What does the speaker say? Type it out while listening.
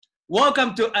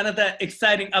Welcome to another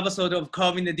exciting episode of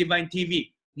Carving the Divine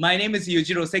TV. My name is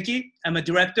Yujiro Seki. I'm a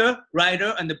director,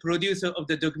 writer, and the producer of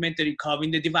the documentary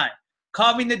Carving the Divine.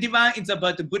 Carving the Divine is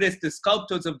about the Buddhist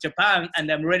sculptors of Japan,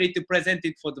 and I'm ready to present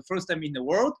it for the first time in the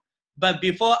world. But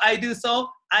before I do so,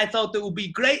 I thought it would be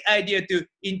a great idea to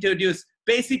introduce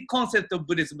basic concept of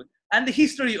Buddhism and the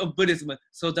history of Buddhism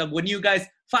so that when you guys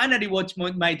finally watch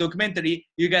my documentary,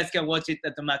 you guys can watch it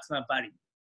at the maximum value.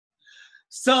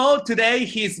 So today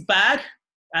he's back.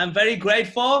 I'm very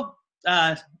grateful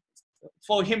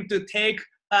for him to take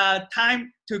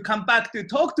time to come back to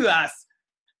talk to us.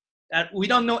 We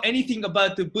don't know anything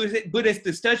about the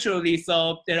Buddhist spiritually,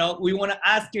 so we want to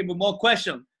ask him more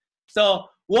questions. So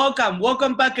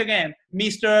welcome back again,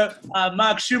 Mr.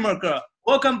 Mark Schumacher.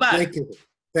 Welcome back.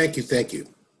 Thank you.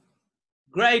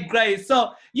 Great.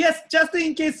 So yes, just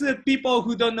in case people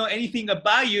who don't know anything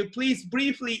about you, please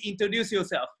briefly introduce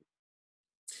yourself.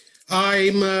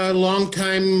 I'm a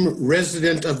longtime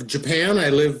resident of Japan. I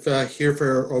live here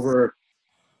for over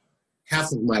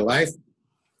half of my life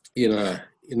in the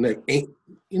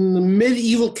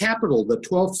medieval capital, the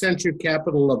 12th century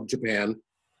capital of Japan,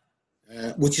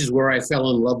 which is where I fell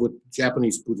in love with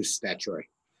Japanese Buddhist statuary.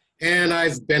 And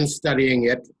I've been studying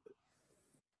it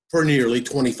for nearly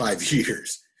 25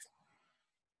 years.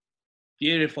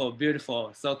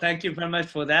 Beautiful. So thank you very much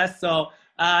for that. So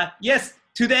yes,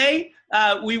 today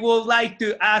we would like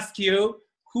to ask you,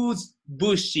 who's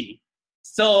Bushi?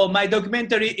 So my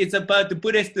documentary is about the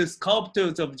Buddhist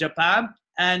sculptors of Japan,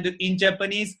 and in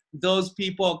Japanese, those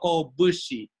people are called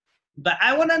Bushi. But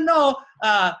I want to know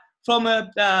from an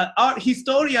art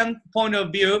historian point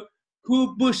of view,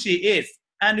 who Bushi is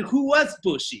and who was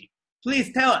Bushi.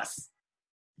 Please tell us.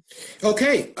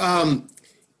 Okay,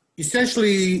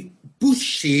 essentially,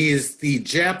 Bushi is the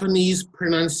Japanese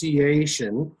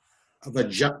pronunciation of a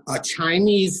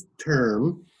Chinese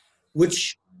term,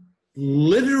 which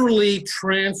literally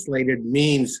translated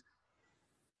means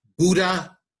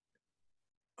Buddha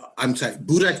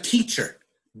teacher.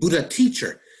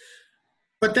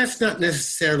 But that's not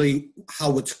necessarily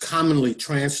how it's commonly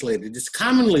translated. It's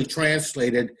commonly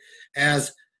translated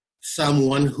as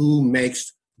someone who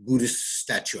makes Buddhist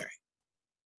statuary.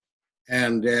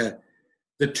 And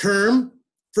the term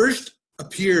first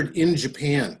appeared in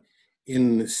Japan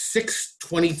in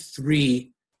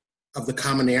 623 of the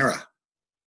Common Era.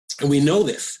 And we know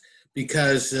this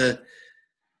because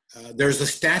there's a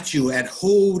statue at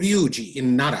Horyuji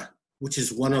in Nara, which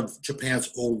is one of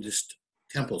Japan's oldest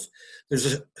temples. There's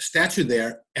a statue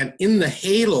there, and in the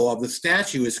halo of the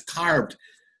statue is carved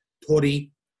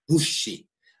Tori Bushi,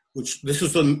 which this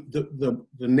is the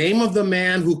name of the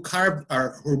man who carved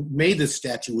or who made this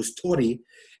statue was Tori,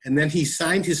 and then he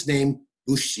signed his name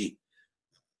Bushi,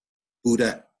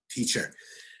 Buddha teacher.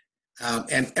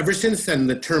 And ever since then,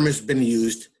 the term has been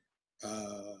used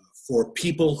for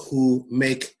people who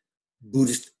make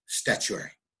Buddhist statuary.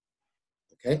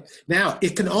 Okay. Now,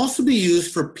 it can also be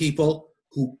used for people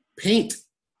who paint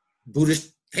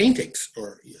Buddhist paintings,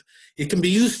 or it can be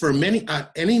used for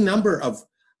any number of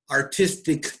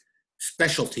artistic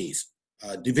specialties,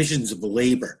 divisions of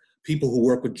labor, people who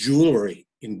work with jewelry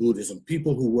in Buddhism,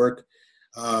 people who work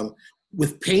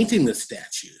with painting the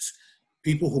statues,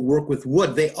 people who work with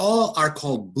wood. They all are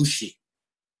called Bushi,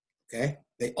 okay?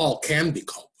 They all can be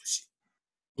called Bushi.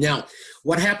 Now,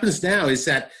 what happens now is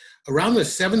that around the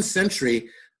 7th century,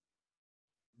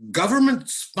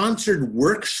 government-sponsored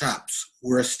workshops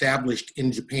were established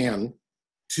in Japan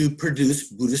to produce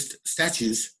Buddhist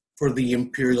statues for the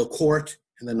imperial court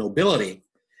and the nobility.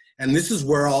 And this is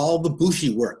where all the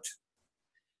Bushi worked.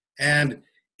 And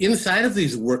inside of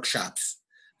these workshops,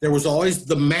 there was always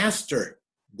the master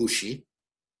Bushi,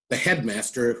 the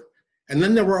headmaster, and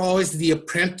then there were always the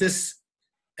apprentice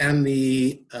and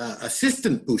the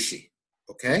assistant Bushi,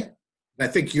 okay? And I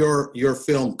think your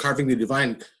film, Carving the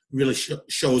Divine, really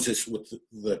shows us with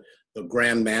the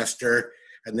Grand Master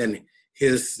and then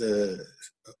his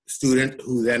student,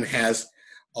 who then has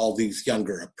all these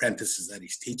younger apprentices that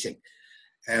he's teaching.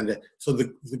 And so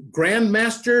the Grand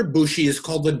Master Bushi is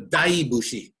called the Dai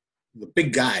Bushi, the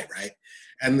big guy, right?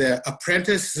 And the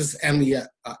apprentices and the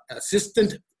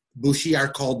assistant Bushi are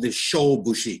called the Sho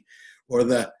Bushi, or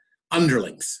the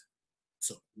underlings.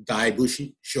 So Dai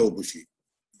Bushi, Sho Bushi.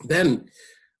 Then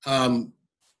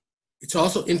it's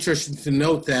also interesting to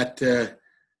note that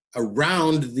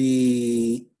around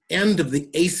the end of the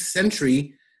 8th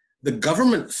century, the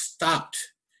government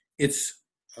stopped its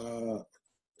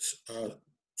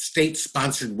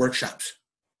state-sponsored workshops.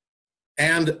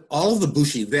 And all of the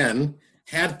Bushi then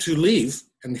had to leave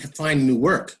and find new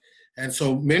work. And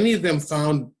so many of them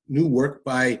found new work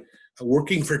by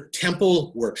working for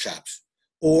temple workshops,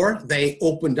 or they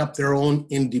opened up their own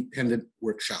independent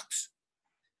workshops.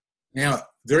 Now,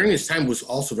 during this time was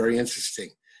also very interesting.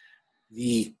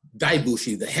 The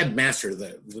Daibushi, the headmaster,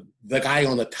 the guy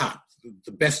on the top,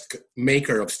 the best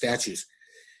maker of statues,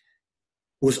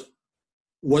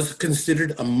 was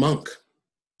considered a monk.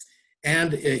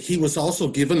 And he was also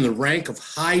given the rank of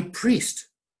high priest.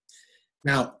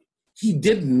 Now, he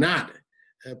did not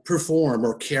perform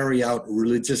or carry out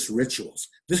religious rituals.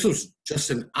 This was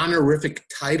just an honorific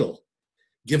title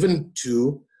given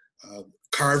to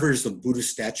carvers of Buddhist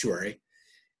statuary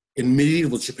in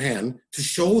medieval Japan to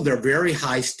show their very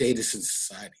high status in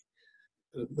society.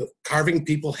 The carving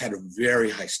people had a very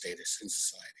high status in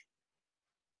society.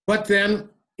 But then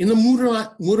in the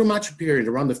Muromachi period,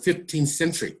 around the 15th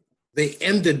century, they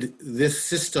ended this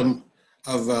system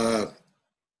of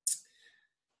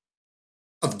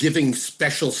giving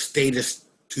special status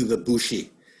to the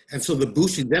bushi. And so the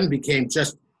bushi then became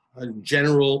just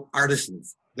general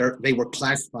artisans. They were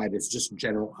classified as just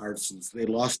general artisans. They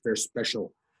lost their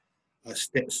special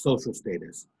social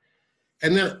status.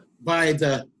 And then by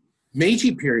the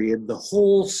Meiji period, the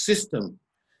whole system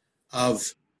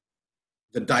of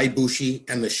the Daibushi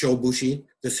and the Shobushi,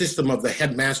 the system of the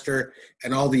headmaster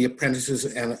and all the apprentices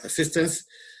and assistants,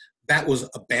 that was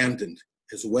abandoned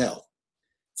as well.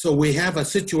 So we have a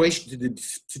situation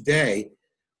today,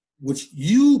 which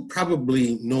you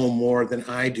probably know more than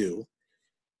I do,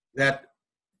 that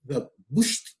the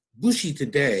bushi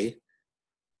today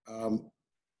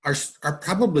are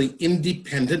probably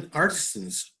independent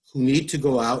artisans who need to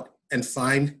go out and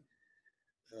find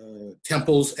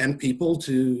temples and people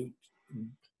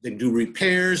they do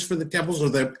repairs for the temples, or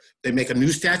they make a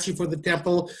new statue for the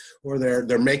temple, or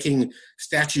they're making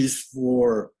statues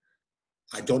for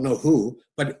I don't know who,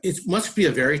 but it must be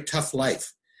a very tough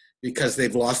life because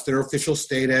they've lost their official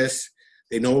status.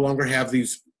 They no longer have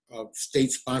these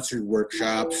state-sponsored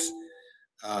workshops.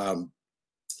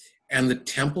 And the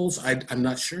temples, I'm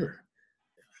not sure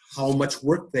how much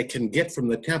work they can get from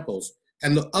the temples.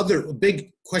 And the other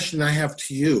big question I have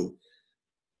to you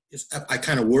is, I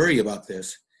kind of worry about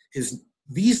this, is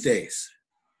these days,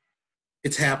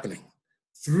 it's happening.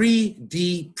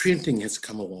 3D printing has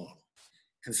come along.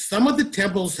 And some of the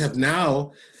temples have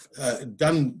now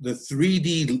done the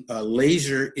 3D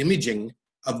laser imaging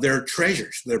of their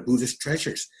treasures, their Buddhist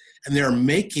treasures. And they're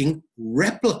making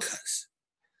replicas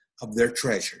of their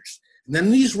treasures. And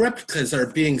then these replicas are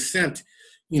being sent,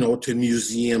 to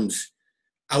museums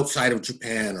outside of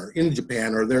Japan or in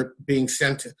Japan, or they're being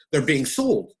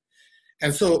sold.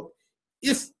 And so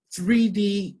if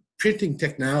 3D printing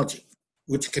technology,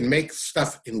 which can make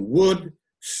stuff in wood,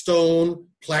 stone,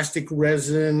 plastic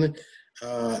resin,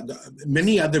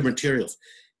 many other materials,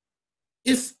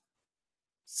 if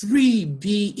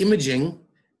 3D imaging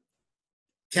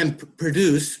can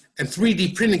produce, and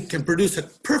 3D printing can produce a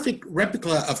perfect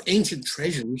replica of ancient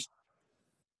treasures,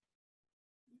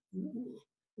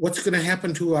 what's going to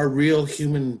happen to our real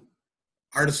human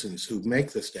artisans who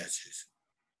make the statues?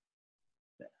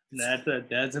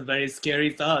 That's a very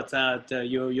scary thought.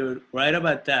 You're right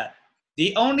about that.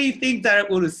 The only thing that I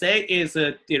would say is,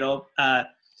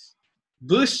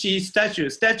 bushi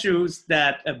statues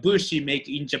that bushi make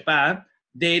in Japan,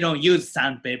 they don't use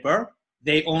sandpaper.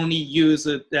 They only use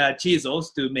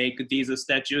chisels to make these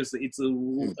statues.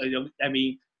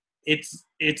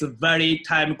 It's very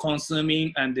time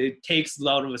consuming, and it takes a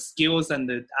lot of skills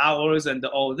and hours and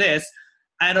all this.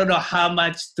 I don't know how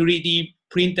much 3D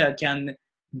printer can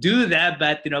do that,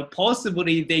 but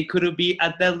possibly they could be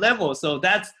at that level. So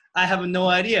I have no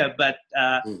idea. But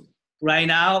right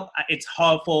now, it's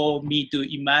hard for me to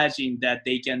imagine that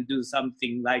they can do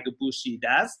something like Bushi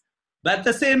does. But at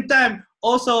the same time,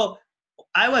 also,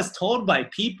 I was told by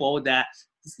people that,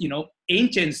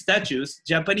 ancient statues,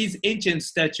 Japanese ancient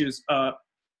statues are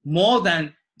more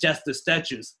than just the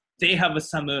statues. They have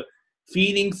some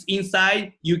feelings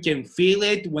inside. You can feel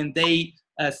it when they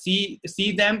see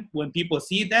them, when people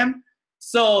see them.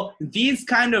 So these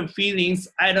kind of feelings,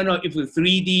 I don't know if a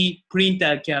 3D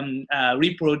printer can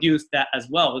reproduce that as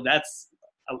well. That's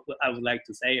I would like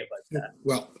to say about that.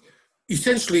 Well,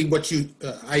 essentially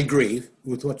I agree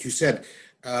with what you said.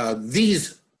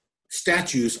 These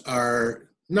statues are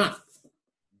not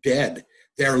dead.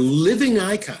 They're living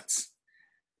icons.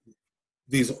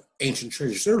 These ancient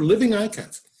treasures, they're living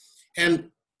icons. And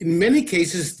in many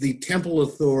cases, the temple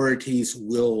authorities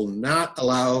will not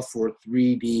allow for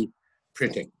 3D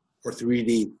printing or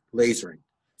 3D lasering.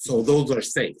 So those are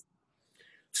safe.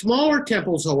 Smaller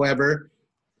temples, however,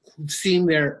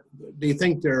 they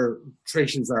think their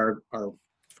treasures are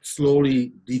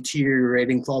slowly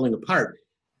deteriorating, falling apart.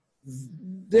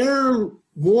 they're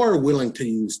more willing to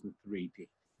use the 3D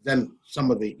than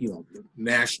some of the, the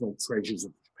national treasures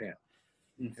of Japan.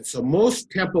 And so most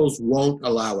temples won't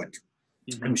allow it,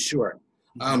 I'm sure.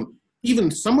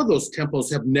 Even some of those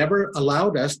temples have never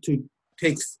allowed us to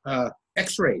take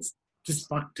x-rays to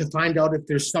find out if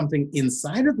there's something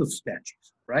inside of the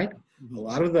statues, right? A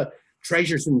lot of the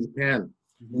treasures in Japan,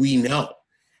 we know,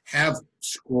 have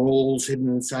scrolls hidden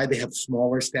inside. They have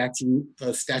smaller statues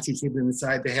hidden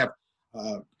inside. They have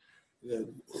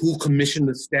who commissioned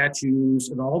the statues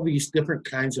and all these different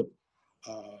kinds of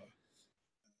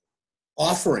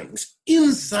offerings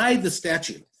inside the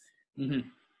statue.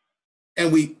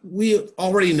 And we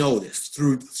already know this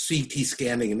through CT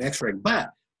scanning and X-ray,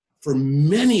 but for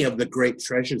many of the great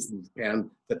treasures in Japan,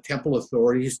 the temple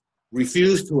authorities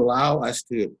refuse to allow us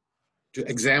to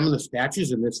examine the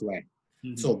statues in this way.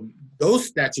 So those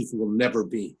statues will never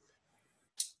be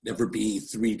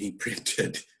 3D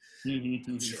printed.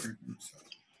 Sure.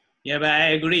 Yeah, but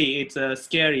I agree. It's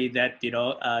scary that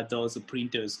those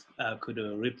printers could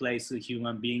replace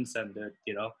human beings, and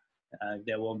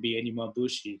there won't be any more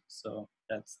bushi. So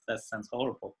that sounds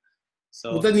horrible.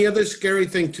 So well, then the other scary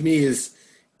thing to me is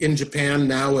in Japan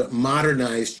now,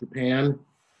 modernized Japan,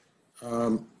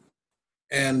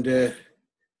 and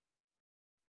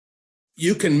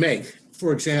you can make,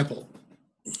 for example,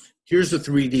 here's a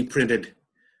little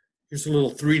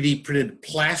 3D printed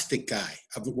plastic guy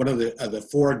of one of the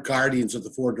four guardians of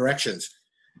the four directions.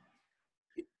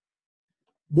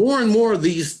 More and more of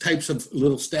these types of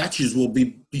little statues will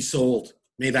be sold,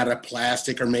 made out of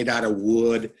plastic or made out of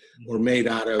wood or made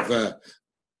out of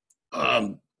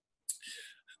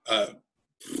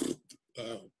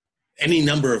any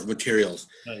number of materials.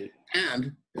 Right.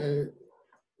 And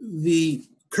the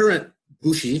current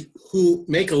bushi who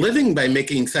make a living by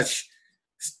making such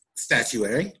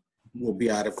statuary will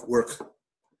be out of work.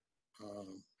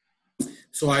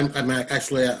 So I'm kind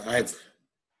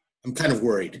of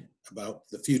worried about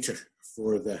the future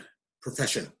for the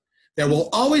profession. There will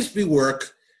always be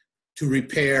work to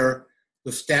repair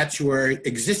the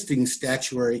existing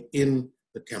statuary in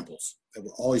the temples. There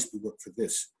will always be work for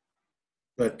this.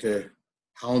 But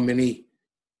how many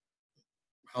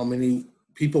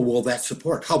people will that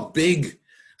support? How big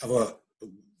of a,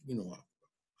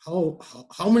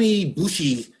 how many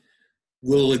bushi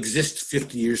will exist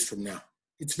 50 years from now?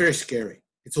 It's very scary.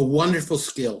 It's a wonderful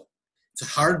skill. It's a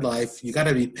hard life. You got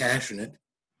to be passionate.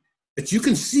 But you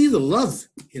can see the love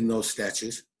in those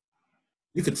statues.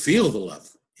 You can feel the love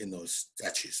in those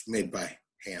statues made by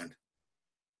hand.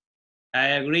 I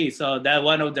agree. So that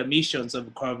one of the missions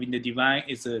of Carving the Divine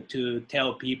is to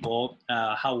tell people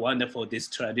how wonderful this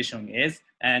tradition is,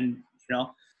 and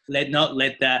not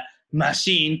let that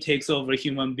machine takes over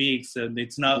human beings. And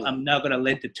it's not. I'm not gonna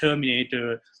let the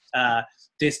Terminator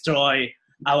destroy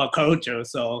our culture.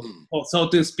 So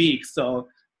to speak. So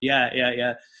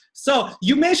yeah. So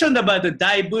you mentioned about the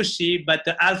Daibushi, but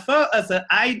as far as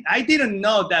I didn't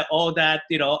know that all that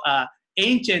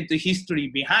ancient history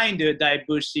behind the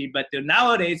Daibushi, but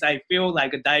nowadays I feel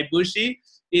like Daibushi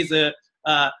is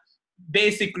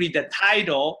basically the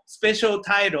special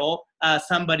title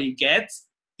somebody gets.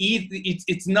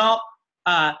 It's not.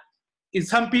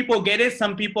 Some people get it,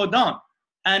 some people don't,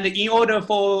 and in order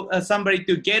for somebody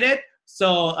to get it,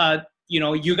 so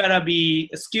you gotta be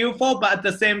skillful, but at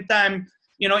the same time,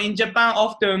 in Japan,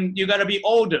 often you gotta be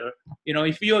older.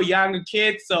 If you're a young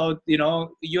kid, so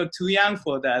you're too young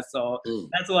for that. So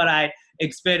that's what I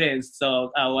experienced.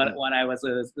 So when I was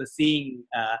seeing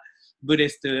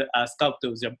Buddhist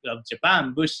sculptors of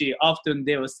Japan, Bushi, often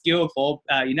they were skillful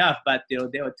enough, but they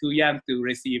were too young to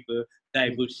receive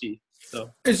Daibushi.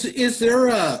 So is there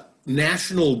a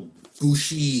national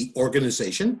Bushi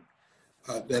organization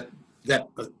that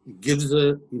gives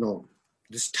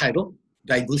this title,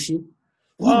 Daibushi?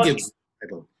 Who gives the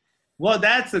title? Well,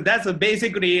 that's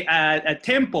basically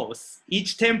temples.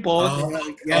 Each temple.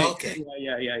 Okay.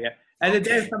 Yeah. And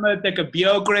there's some like a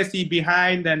bureaucracy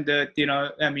behind, and I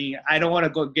don't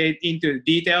want to get into the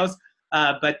details,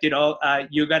 but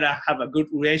you gotta have a good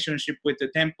relationship with the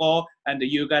temple, and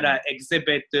you gotta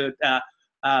exhibit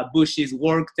Bushi's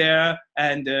work there,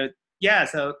 and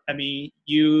so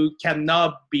you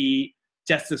cannot be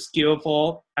just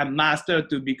skillful and master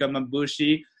to become a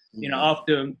Bushi.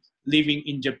 Often living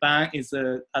in Japan is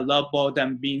a lot more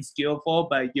than being skillful,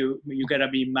 but you gotta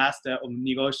be master of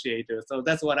negotiator. So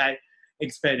that's what I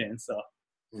experienced. So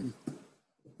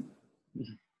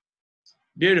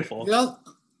beautiful. Well,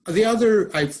 the other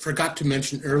I forgot to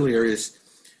mention earlier is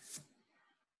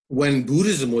when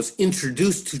Buddhism was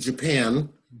introduced to Japan,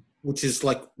 which is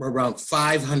like around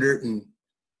 500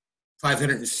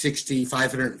 560,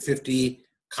 550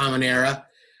 Common Era.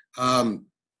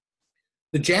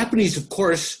 The Japanese, of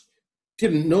course,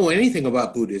 didn't know anything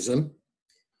about Buddhism,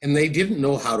 and they didn't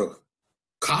know how to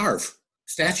carve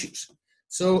statues.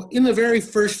 So in the very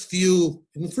first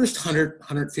 100,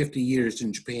 150 years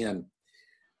in Japan,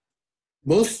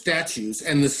 most statues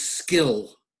and the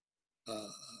skill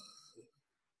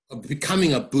of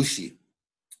becoming a bushi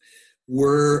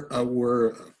were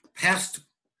passed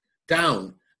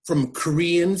down from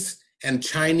Koreans and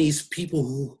Chinese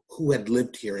people who had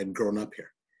lived here and grown up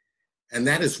here. And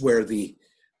that is where the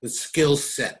skill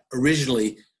set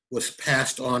originally was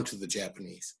passed on to the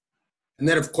Japanese. And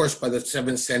then, of course, by the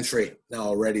 7th century, now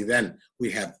already then,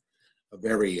 we have a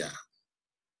very,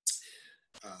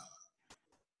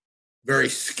 very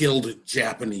skilled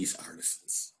Japanese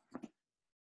artisans.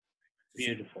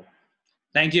 Beautiful.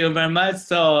 Thank you very much.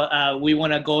 So we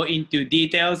want to go into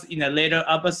details in a later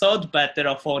episode, but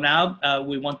for now,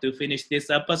 we want to finish this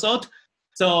episode.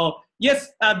 So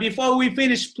yes, before we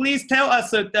finish, please tell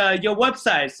us your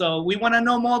website. So we want to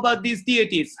know more about these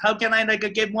deities. How can I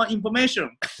get more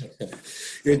information?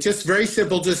 It's just very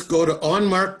simple. Just go to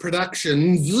Onmark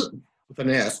Productions with an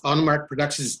S,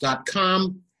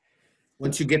 onmarkproductions.com.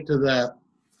 Once you get to the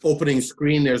opening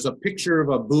screen, there's a picture of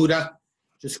a Buddha.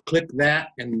 Just click that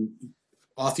and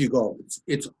off you go.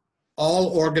 It's all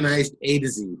organized A to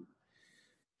Z.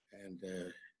 And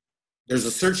there's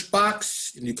a search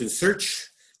box, and you can search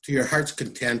to your heart's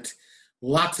content.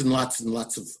 Lots and lots and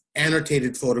lots of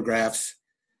annotated photographs,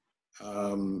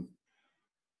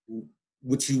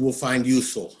 which you will find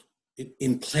useful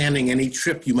in planning any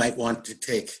trip you might want to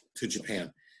take to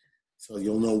Japan. So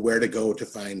you'll know where to go to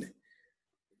find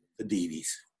the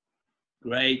deities.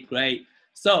 Great, great.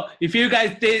 So if you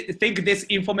guys think this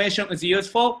information is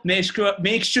useful,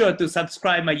 make sure to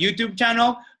subscribe my YouTube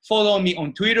channel, follow me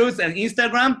on Twitter and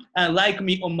Instagram, and like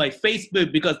me on my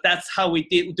Facebook, because that's how we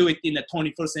do it in the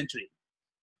 21st century.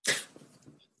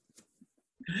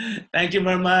 Thank you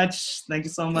very much. Thank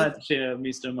you so much,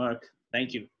 Mr. Mark.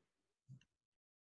 Thank you.